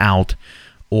file goes out,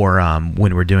 or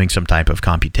when we're doing some type of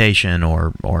computation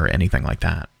or anything like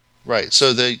that. Right.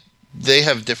 So they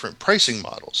have different pricing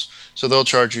models. So they'll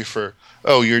charge you for,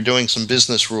 you're doing some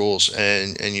business rules,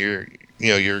 and the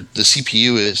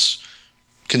CPU is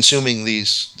consuming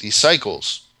these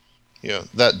cycles.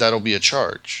 That'll be a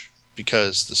charge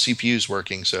because the CPU is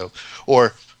working. So,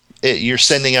 or you're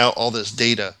sending out all this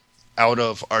data out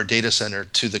of our data center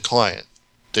to the client,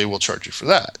 they will charge you for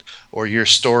that. Or you're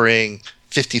storing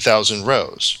 50,000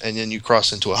 rows and then you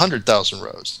cross into 100,000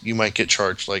 rows, you might get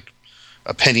charged like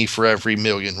a penny for every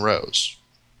million rows.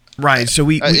 Right. So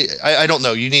I don't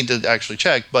know. You need to actually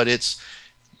check, but it's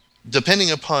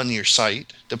depending upon your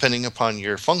site, depending upon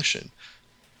your function,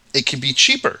 it can be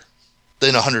cheaper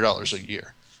than $100 a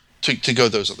year to go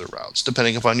those other routes,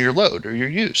 depending upon your load or your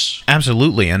use.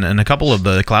 Absolutely. And a couple of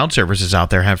the cloud services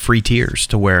out there have free tiers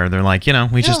to where they're like,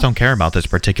 we just don't care about this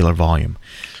particular volume.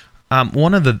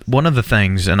 One of the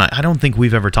things, and I don't think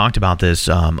we've ever talked about this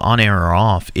on air or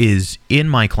off, is in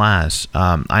my class,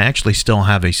 I actually still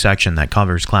have a section that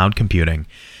covers cloud computing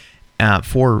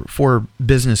for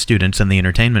business students in the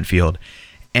entertainment field.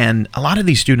 And a lot of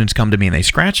these students come to me and they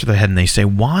scratch their head and they say,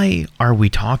 why are we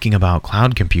talking about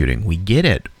cloud computing? We get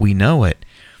it. We know it.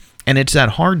 And it's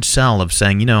that hard sell of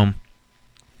saying, all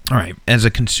right, as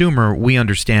a consumer, we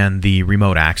understand the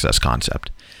remote access concept.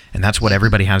 And that's what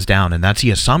everybody has down. And that's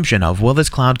the assumption of, well, this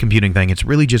cloud computing thing, it's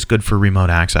really just good for remote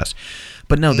access.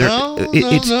 But no,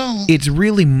 it's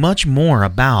really much more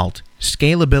about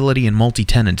scalability and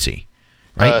multi-tenancy,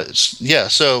 right?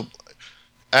 So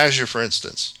Azure, for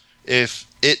instance,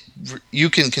 you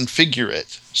can configure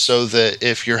it so that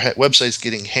if your website's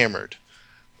getting hammered,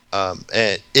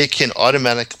 and it can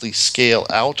automatically scale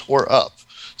out or up.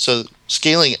 So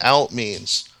scaling out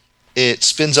means it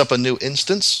spins up a new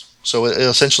instance. So it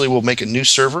essentially will make a new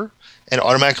server and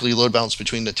automatically load balance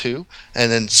between the two,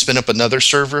 and then spin up another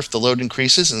server if the load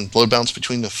increases, and load balance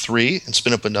between the three and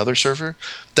spin up another server.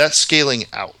 That's scaling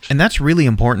out. And that's really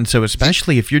important. So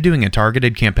especially if you're doing a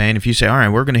targeted campaign, if you say, all right,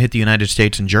 we're going to hit the United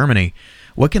States and Germany,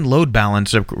 what can load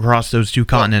balance across those two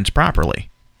continents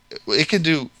properly? It can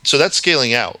do, so that's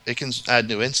scaling out. It can add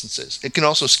new instances. It can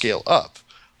also scale up.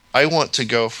 I want to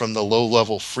go from the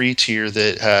low-level free tier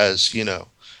that has,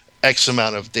 X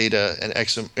amount of data and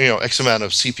X amount of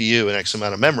CPU and X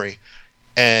amount of memory.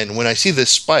 And when I see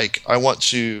this spike, I want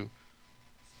to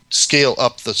scale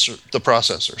up the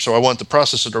processor. So I want the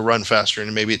processor to run faster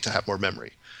and maybe to have more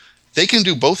memory. They can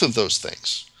do both of those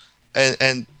things.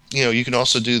 And you can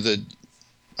also do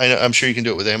I'm sure you can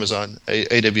do it with Amazon,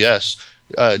 AWS,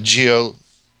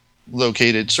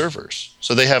 geo-located servers.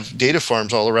 So they have data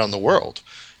farms all around the world.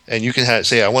 And you can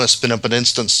say, I want to spin up an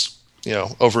instance,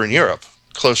 over in Europe,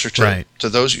 closer to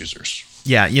those users.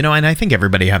 Yeah, and I think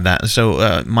everybody have that. So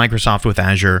Microsoft with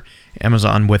Azure,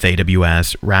 Amazon with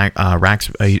AWS,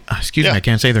 I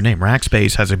can't say their name.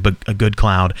 Rackspace has a good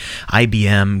cloud.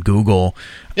 IBM, Google,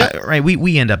 right?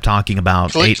 We end up talking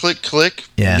about click.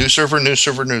 Yeah. New server.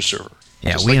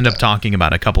 Yeah, we end up talking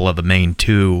about a couple of the main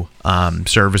two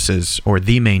services, or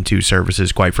the main two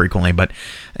services quite frequently, but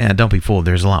don't be fooled,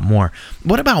 there's a lot more.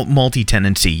 What about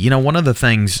multi-tenancy? One of the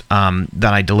things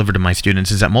that I deliver to my students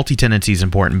is that multi-tenancy is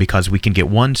important because we can get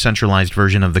one centralized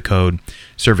version of the code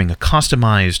serving a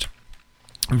customized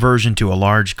version to a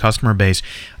large customer base.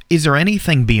 Is there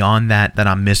anything beyond that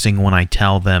I'm missing when I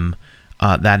tell them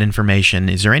that information?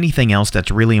 Is there anything else that's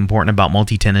really important about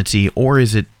multi-tenancy, or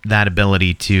is it that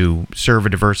ability to serve a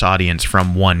diverse audience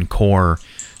from one core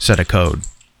set of code?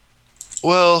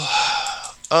 Well,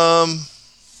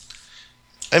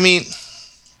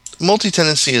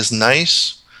 multi-tenancy is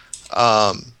nice.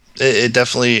 It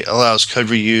definitely allows code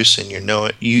reuse, and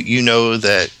you know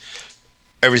that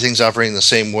everything's operating the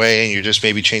same way, and you're just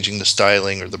maybe changing the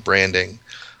styling or the branding.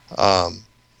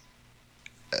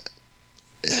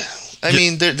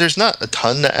 There's not a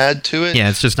ton to add to it. Yeah,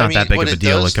 it's just not that big of a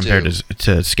deal compared to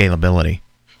scalability.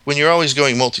 When you're always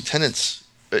going multi-tenants,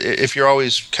 if you're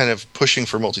always kind of pushing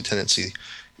for multi-tenancy,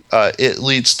 it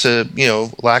leads to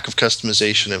lack of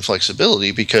customization and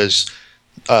flexibility because,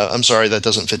 that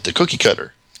doesn't fit the cookie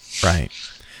cutter. Right.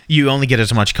 You only get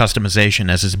as much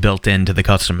customization as is built into the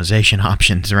customization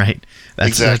options, right?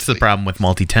 Exactly. That's the problem with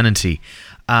multi-tenancy.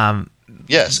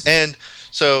 Yes, and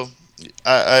so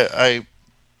I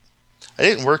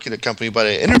didn't work at a company, but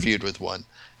I interviewed with one,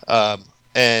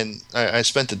 and I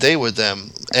spent the day with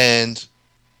them, and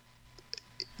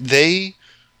they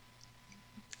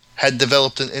had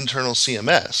developed an internal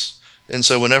CMS. And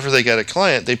so whenever they got a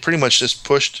client, they pretty much just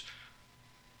pushed,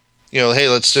 hey,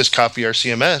 let's just copy our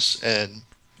CMS and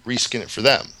reskin it for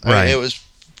them. Right. It was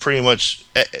pretty much,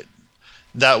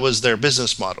 that was their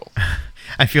business model.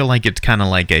 I feel like it's kind of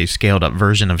like a scaled up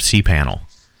version of cPanel.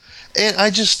 And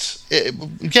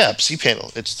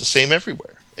cPanel, it's the same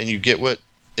everywhere. And you get what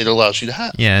it allows you to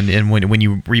have. Yeah, and when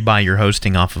you rebuy your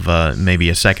hosting off of maybe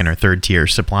a second or third tier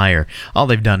supplier, all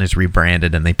they've done is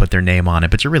rebranded and they put their name on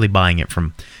it, but you're really buying it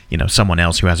from someone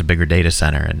else who has a bigger data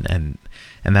center, and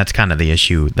And that's kind of the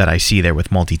issue that I see there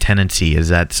with multi-tenancy, is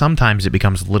that sometimes it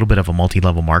becomes a little bit of a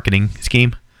multi-level marketing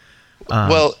scheme.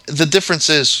 Well, the difference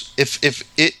is if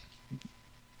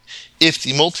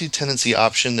the multi-tenancy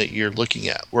option that you're looking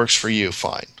at works for you,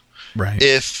 fine. Right.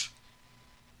 If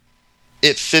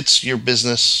it fits your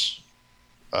business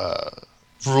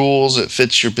rules, it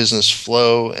fits your business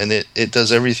flow, and it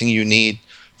does everything you need,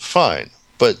 fine.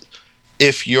 But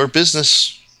if your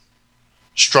business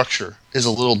structure is a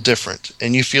little different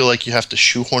and you feel like you have to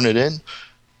shoehorn it in,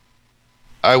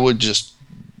 I would just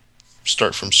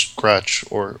start from scratch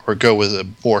or go with a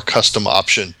more custom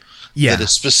option that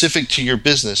is specific to your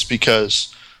business,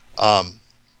 because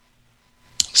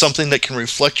something that can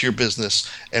reflect your business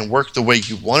and work the way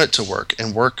you want it to work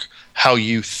and work how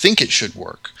you think it should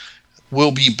work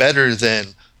will be better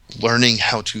than learning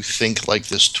how to think like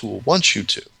this tool wants you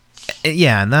to.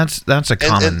 Yeah, and that's a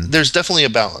common... And there's definitely a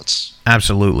balance.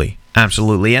 Absolutely.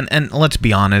 And let's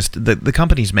be honest, the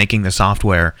companies making the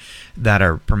software that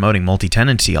are promoting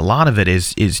multi-tenancy, a lot of it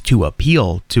is to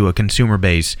appeal to a consumer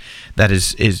base that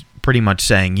is pretty much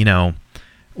saying,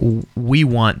 we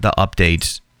want the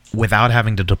updates without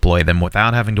having to deploy them,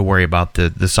 without having to worry about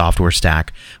the software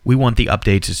stack. We want the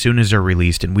updates as soon as they're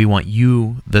released, and we want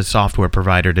you, the software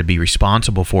provider, to be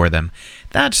responsible for them.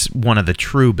 That's one of the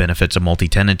true benefits of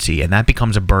multi-tenancy, and that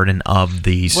becomes a burden of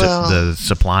the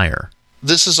supplier.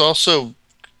 This is also,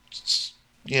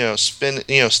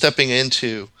 stepping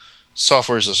into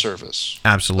software as a service.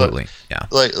 Absolutely,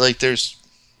 Like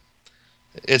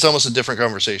it's almost a different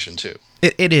conversation too.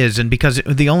 It is, and because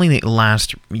the only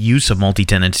last use of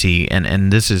multi-tenancy,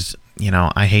 and this is,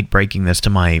 I hate breaking this to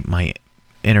my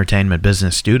entertainment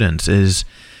business students, is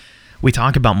we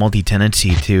talk about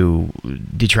multi-tenancy to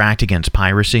detract against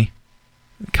piracy.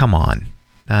 Come on.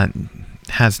 That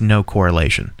has no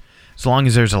correlation. As long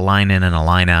as there's a line in and a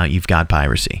line out, you've got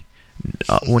piracy.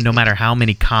 No matter how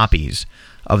many copies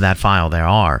of that file there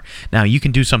are. Now, you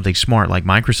can do something smart like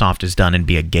Microsoft has done and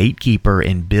be a gatekeeper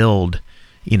and build,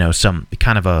 some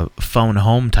kind of a phone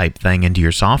home type thing into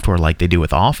your software like they do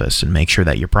with Office, and make sure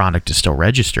that your product is still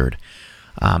registered.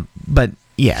 But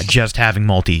yeah, just having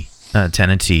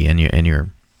multi-tenancy in your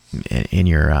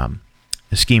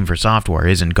scheme for software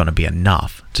isn't going to be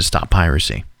enough to stop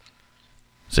piracy.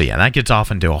 So yeah, that gets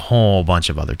off into a whole bunch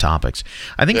of other topics.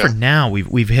 I think for now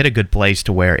we've hit a good place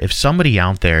to where if somebody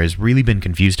out there has really been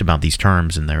confused about these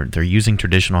terms and they're using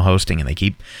traditional hosting and they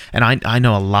keep, and I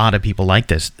know a lot of people like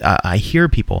this. I hear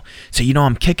people say,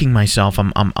 I'm kicking myself.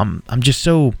 I'm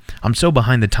so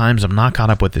behind the times. I'm not caught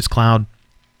up with this cloud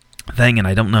thing, and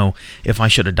I don't know if I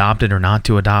should adopt it or not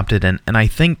to adopt it. And I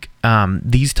think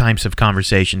these types of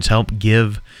conversations help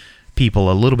give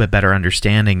people a little bit better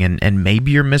understanding, and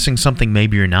maybe you're missing something,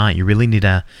 maybe you're not. You really need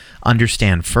to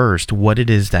understand first what it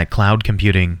is that cloud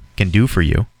computing can do for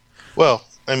you. Well,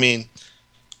 I mean,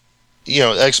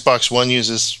 Xbox One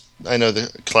uses, I know,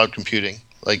 the cloud computing.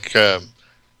 Like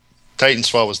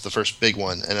Titanfall was the first big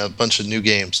one, and a bunch of new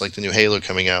games like the new Halo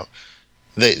coming out.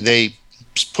 They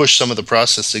push some of the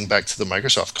processing back to the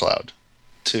Microsoft cloud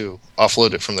to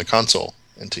offload it from the console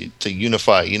and to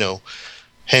unify,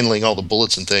 handling all the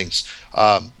bullets and things.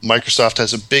 Microsoft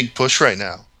has a big push right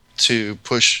now to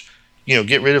push,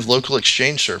 get rid of local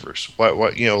Exchange servers. Why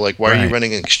are you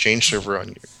running an Exchange server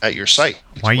at your site?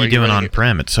 Why are you doing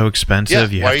on-prem? It's so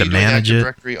expensive. You have to manage it. Active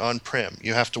Directory on-prem?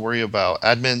 You have to worry about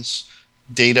admins,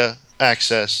 data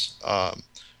access,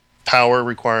 power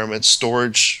requirements,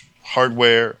 storage,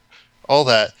 hardware, all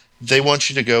that. They want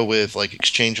you to go with like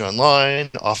Exchange Online,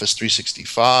 Office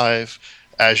 365,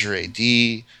 Azure AD,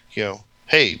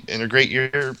 hey, integrate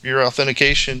your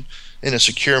authentication in a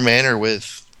secure manner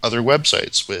with other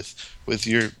websites, with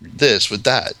your this, with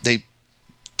that.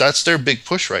 That's their big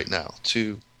push right now,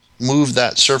 to move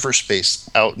that server space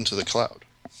out into the cloud.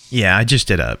 Yeah, I just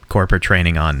did a corporate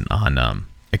training on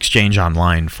Exchange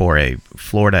Online for a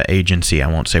Florida agency. I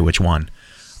won't say which one.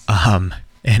 And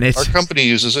it's, our company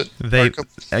uses it. We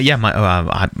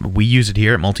use it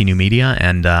here at Multi-New Media,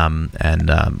 and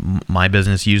my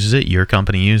business uses it. Your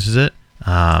company uses it.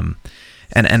 And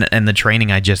the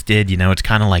training I just did, it's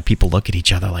kind of like people look at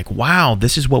each other like, wow,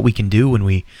 this is what we can do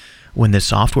when this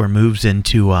software moves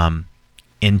into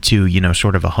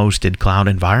sort of a hosted cloud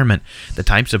environment. The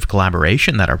types of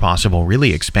collaboration that are possible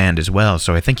really expand as well.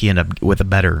 So I think you end up with a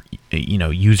better,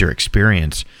 user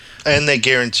experience. And they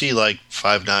guarantee like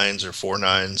 5 nines or 4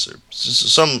 nines or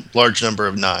some large number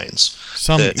of nines.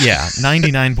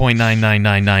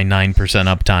 99.99999%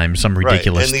 uptime, some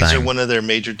ridiculous thing. And these are one of their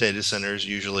major data centers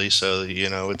usually, so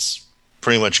it's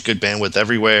pretty much good bandwidth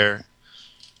everywhere.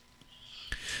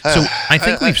 So I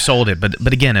think we've sold it,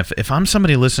 but again, if I'm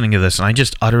somebody listening to this and I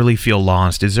just utterly feel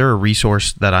lost, is there a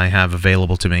resource that I have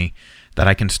available to me that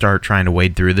I can start trying to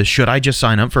wade through this? Should I just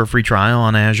sign up for a free trial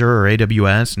on Azure or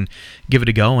AWS and give it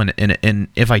a go? And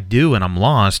if I do and I'm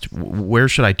lost, where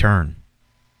should I turn?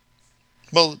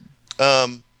 Well,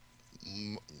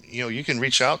 you can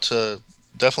reach out to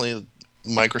definitely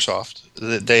Microsoft.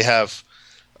 They have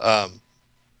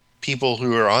people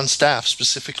who are on staff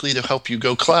specifically to help you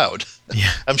go cloud.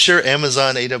 Yeah. I'm sure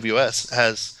Amazon AWS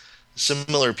has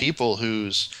similar people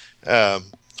whose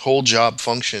whole job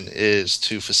function is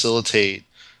to facilitate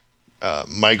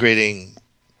migrating,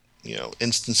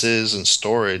 instances and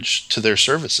storage to their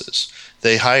services.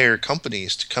 They hire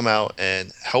companies to come out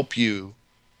and help you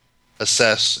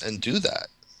assess and do that.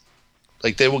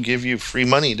 Like, they will give you free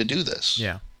money to do this.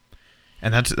 Yeah.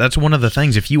 And that's one of the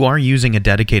things. If you are using a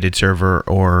dedicated server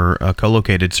or a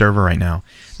co-located server right now,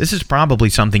 this is probably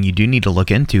something you do need to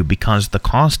look into, because the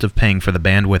cost of paying for the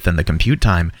bandwidth and the compute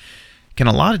time can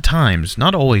a lot of times,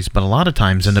 not always, but a lot of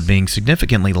times end up being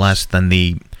significantly less than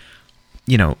the,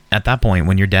 at that point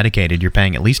when you're dedicated, you're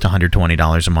paying at least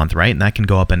 $120 a month, right? And that can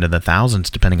go up into the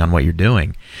thousands depending on what you're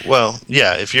doing. Well,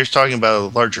 yeah, if you're talking about a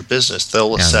larger business,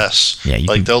 they'll assess.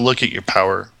 Yeah, they'll look at your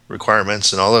power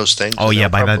requirements and all those things. Oh yeah,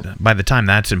 by the time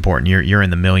that's important, you're in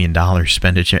the $1 million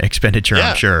expenditure. Yeah.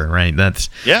 I'm sure, right? That's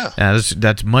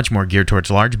much more geared towards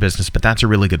large business, but that's a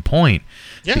really good point.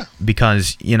 Yeah,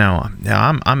 because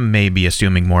I'm maybe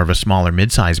assuming more of a smaller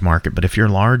mid-sized market, but if you're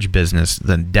large business,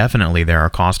 then definitely there are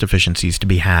cost efficiencies to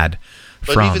be had.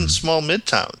 But even small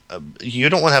midtown, you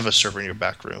don't want to have a server in your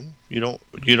back room. You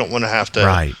don't want to have to.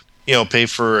 Right. Pay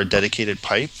for a dedicated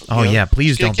pipe. Oh yeah,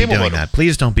 please don't be doing that.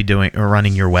 Please don't be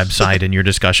running your website and your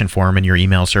discussion forum and your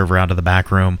email server out of the back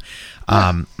room.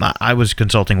 Yeah. I was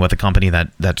consulting with a company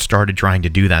that started trying to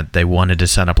do that. They wanted to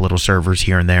set up little servers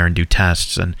here and there and do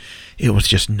tests, and it was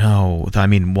just no. I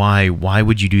mean, why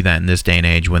would you do that in this day and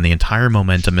age when the entire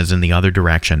momentum is in the other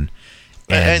direction?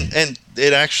 And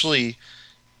it actually,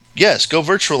 yes, go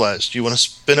virtualized. You want to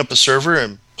spin up a server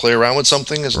and play around with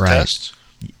something as a test?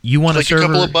 You want click a server, a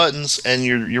couple of buttons, and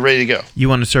you're ready to go. You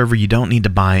want a server, you don't need to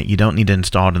buy it, you don't need to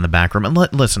install it in the back room. And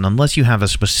listen, unless you have a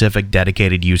specific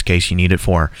dedicated use case you need it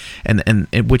for, and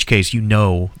in which case you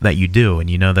know that you do, and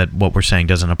you know that what we're saying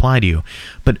doesn't apply to you.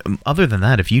 But other than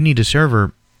that, if you need a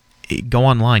server, go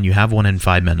online. You have one in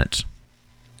 5 minutes.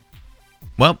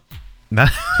 Well,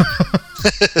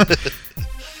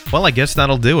 well, I guess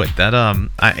that'll do it. That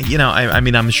I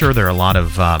mean, I'm sure there are a lot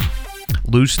of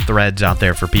loose threads out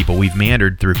there for people. We've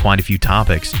meandered through quite a few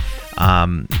topics.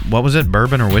 What was it?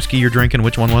 Bourbon or whiskey you're drinking?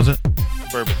 Which one was it?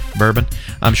 Bourbon.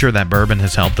 I'm sure that bourbon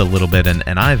has helped a little bit,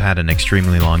 and I've had an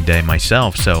extremely long day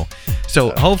myself. So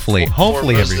hopefully, Four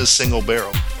Roses single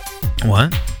barrel.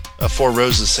 What? A Four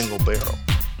Roses single barrel.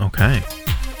 Okay.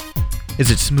 Is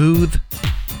it smooth?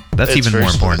 That's even more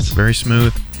important. Very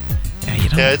smooth.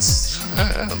 Yeah, it's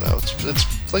I don't know.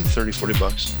 It's like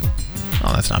 $30-$40.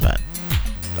 Oh, that's not bad.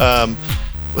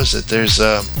 What's it? There's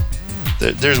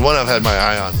one I've had my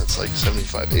eye on that's like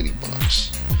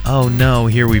 $75-$80. Oh no,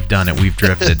 here we've done it. We've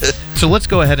drifted. So let's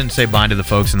go ahead and say bye to the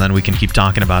folks, and then we can keep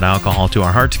talking about alcohol to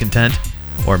our heart's content,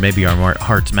 or maybe our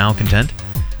heart's malcontent.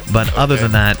 But other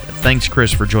than that, thanks,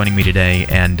 Chris, for joining me today.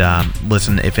 And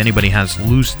listen, if anybody has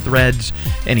loose threads,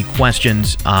 any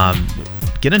questions,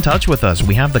 get in touch with us.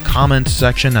 We have the comments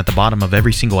section at the bottom of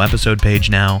every single episode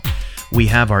page now. We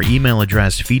have our email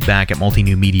address,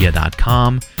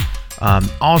 feedback@multinewmedia.com.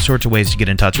 All sorts of ways to get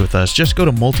in touch with us. Just go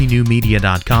to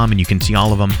multinewmedia.com and you can see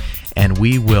all of them. And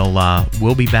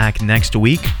we'll be back next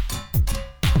week.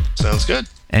 Sounds good.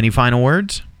 Any final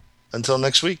words? Until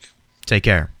next week. Take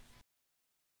care.